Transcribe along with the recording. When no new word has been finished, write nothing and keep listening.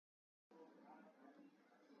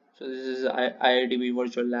So this is iitb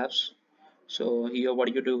virtual labs. So here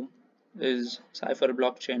what you do is Cipher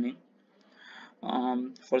Block Chaining.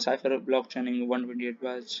 For Cipher Block Chaining 128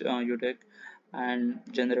 bytes you take and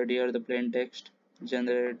generate here the plain text,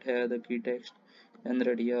 generate here the key text,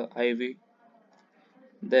 generate here IV,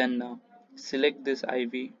 then select this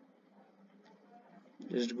IV,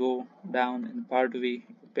 just go down in part V,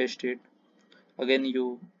 paste it, again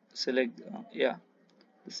you select yeah,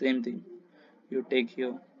 the same thing you take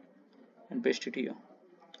here and paste it here,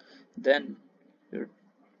 then you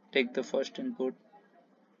take the first input,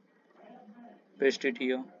 paste it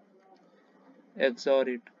here, XOR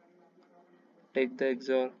it, take the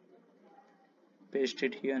XOR, paste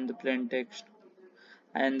it here in the plain text,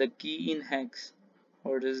 and the key in hex,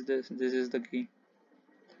 what is this is the key,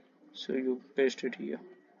 so you paste it here,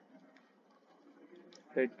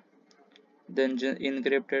 right? Then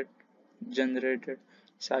encrypted generated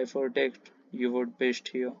ciphertext you would paste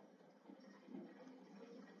here.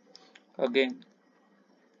 Again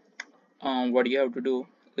what you have to do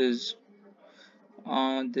is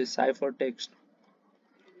this ciphertext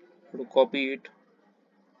to copy it,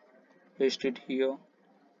 paste it here,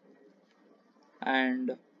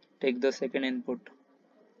 and take the second input,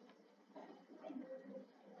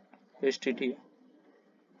 paste it here,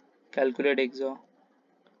 calculate XOR,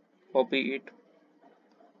 copy it,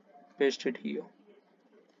 paste it here,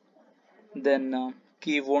 then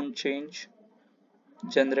key won't change,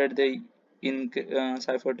 generate the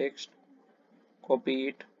ciphertext, copy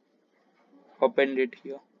it, append it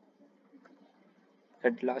here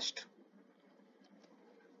at last,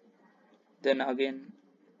 then again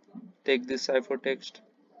take this ciphertext,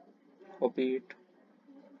 copy it,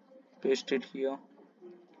 paste it here,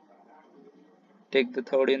 take the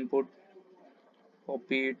third input,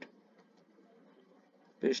 copy it,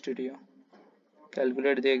 paste it here,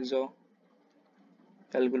 calculate the XOR,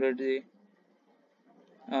 calculate the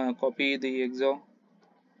copy the XOR,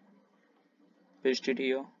 paste it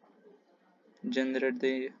here, generate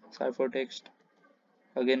the ciphertext,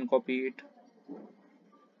 again copy it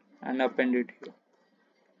and append it here,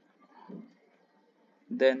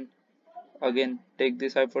 then again take the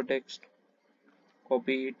ciphertext,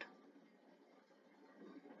 copy it,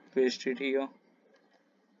 paste it here,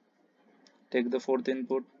 take the fourth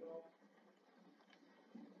input,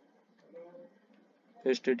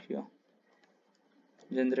 paste it here,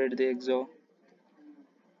 generate the XOR,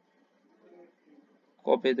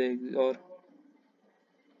 copy the XOR,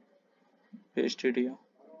 paste it here,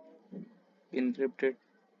 encrypt it,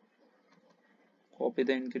 copy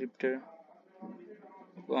the encryptor,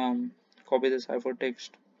 copy the ciphertext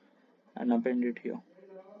and append it here.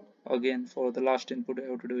 Again for the last input I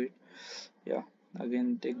have to do it, yeah,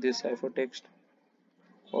 again take this ciphertext,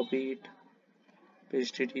 copy it,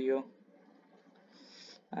 paste it here,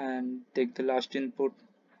 and take the last input,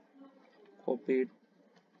 copy it,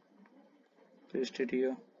 paste it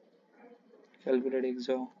here, calculate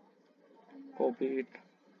XOR, copy it,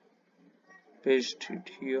 paste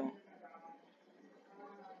it here,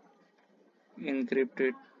 encrypt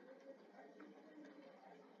it,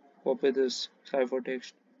 copy this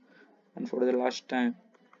ciphertext, and for the last time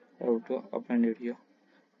I have to append it here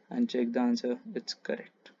and check the answer, it's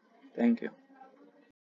correct. Thank you.